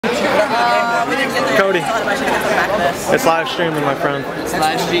Cody, it's live streaming, my friend. It's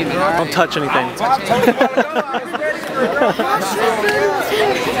live streaming. Right. Don't touch anything.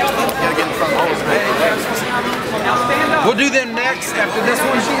 We'll do them next after this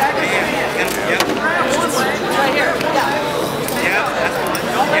one.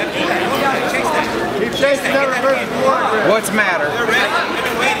 Keep chasing that reverse forward. What's the matter?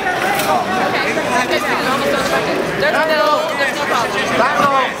 There's no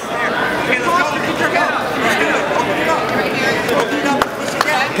problem.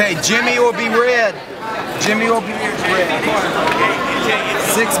 Okay, Jimmy will be red. Jimmy will be red.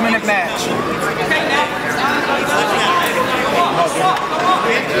 6-minute match.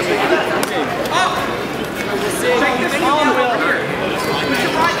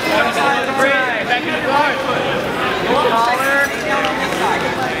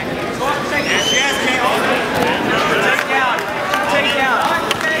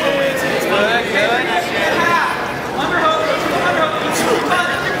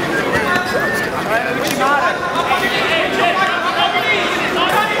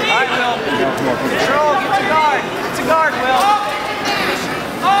 Control, get to guard. Get to guard, Will.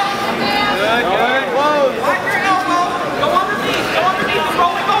 Good, good. Whoa. Lock your elbow. Go underneath. Go underneath. I'm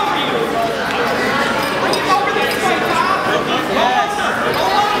rolling over you. Bring it over this way, Tom. Yes. Go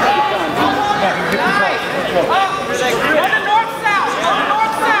under. Nice. Go to north-south. Go to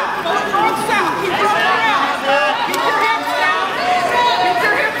north-south. Go to north-south. Keep running around. Keep your hips down. Keep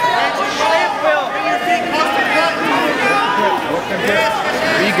your hips down. Slam, Will.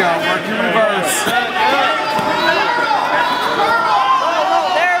 There you go. Work your reverse.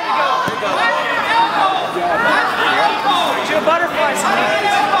 Butterfly sweep.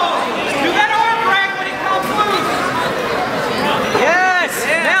 Do that arm drag when it comes loose. Yes.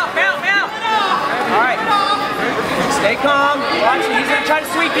 Mount, mount, mount. All right. Stay calm. Watch. He's gonna try to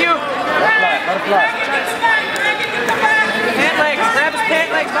sweep you. Butterfly. Pant legs. Grab his pant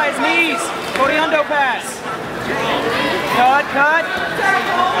legs by his knees. Corriendo pass. Cut, cut.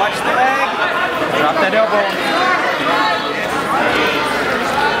 Watch the leg. Drop that elbow.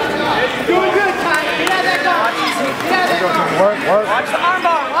 Doing good, Ty. Get out of that guard. Get out of that guard. Work, work. Watch the arm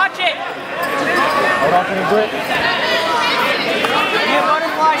bar. Watch it. Hold on to the grip. Be a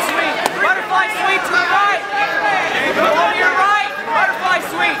butterfly sweep. Butterfly sweep to the right. Go on your right. Butterfly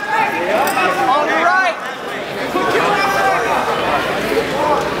sweep. On the right.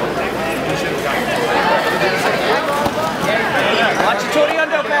 Watch your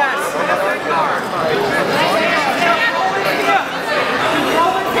Toriondo pass.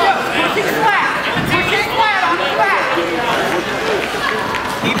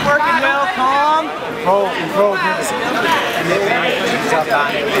 Keep working, Will. Calm. Control, control.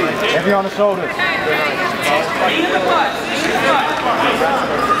 Heavy on the shoulders.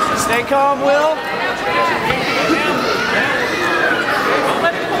 Stay calm, Will.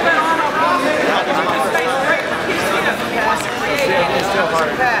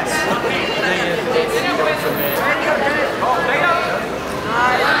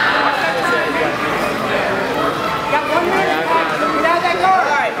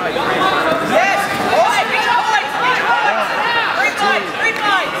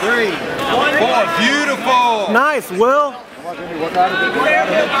 Three, four, beautiful. Nice, Will. 3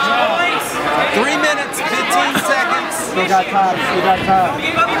 minutes, 15 seconds. Still got time, still got time.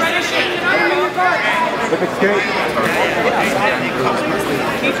 Look at skate.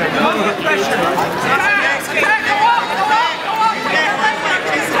 Keep the pressure.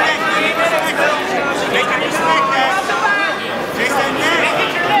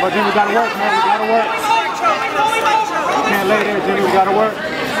 But Jimmy, we gotta work, man. We gotta work. You can't lay there, Jimmy. We gotta work.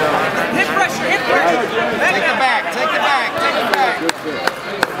 Hip pressure, hip pressure. Take it back, take it back, take it back.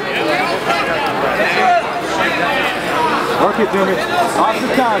 Work it, Jimmy. Off the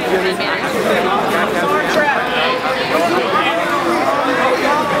time, Jimmy.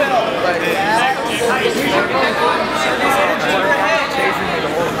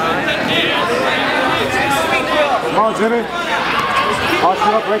 Come on, Jimmy.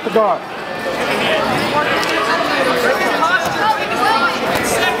 Posture up, break the guard.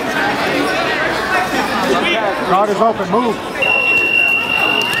 Guard is open, move.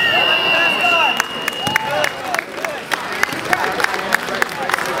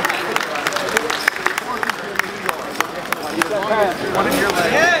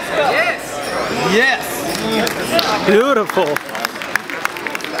 Yes. Beautiful.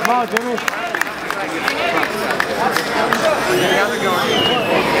 Come on, Jimmy.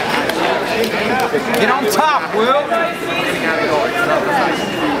 Get on top, Will.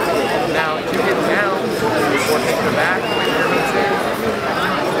 Now, if you get down before taking it back, when you're going to say,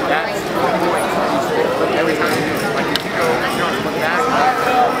 that's the point.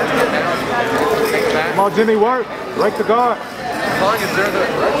 on, Jimmy, work. Break the guard. As long as they're the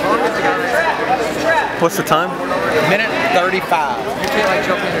What's the time? Minute 35. You can't like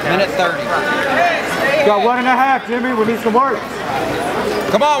jump in there. Minute 30. You got 1.5, Jimmy. We need some work.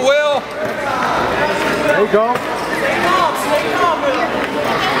 Come on, Will. There you go.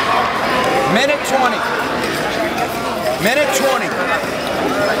 Minute 20. Minute 20.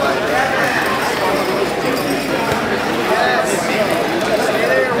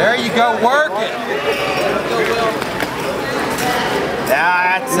 There you go, work it.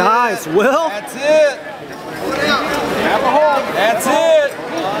 That's Nice, it. Will. That's it. That's it.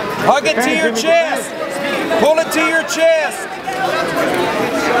 Hug it to your chest. Pull it to your chest.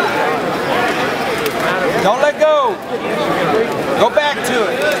 Don't let go. Go back to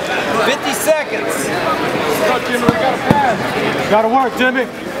it. 50 seconds. Gotta work, Jimmy.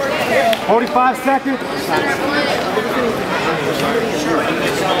 45 seconds.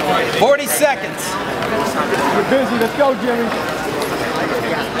 40 seconds. You're busy. Let's go, Jimmy.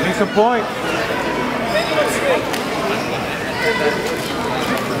 Need some points.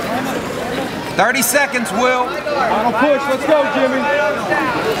 30 seconds, Will. Final push. Let's go, Jimmy.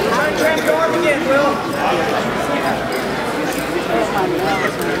 Go, Jimmy,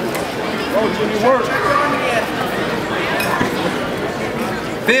 work.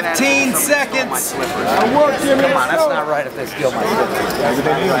 15 seconds. Gotta work, Jimmy. Come on, Let's that's go. not right if they steal my slipper.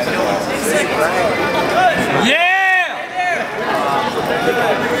 Yeah!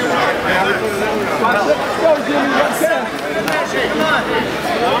 Let's go, Jimmy. Let's go.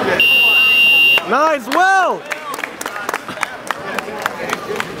 Nice, Will.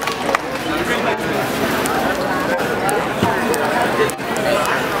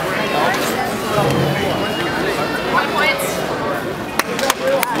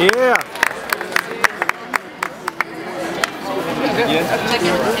 Yeah.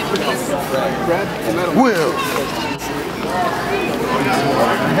 Will.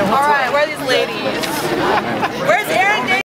 All right, where are these ladies?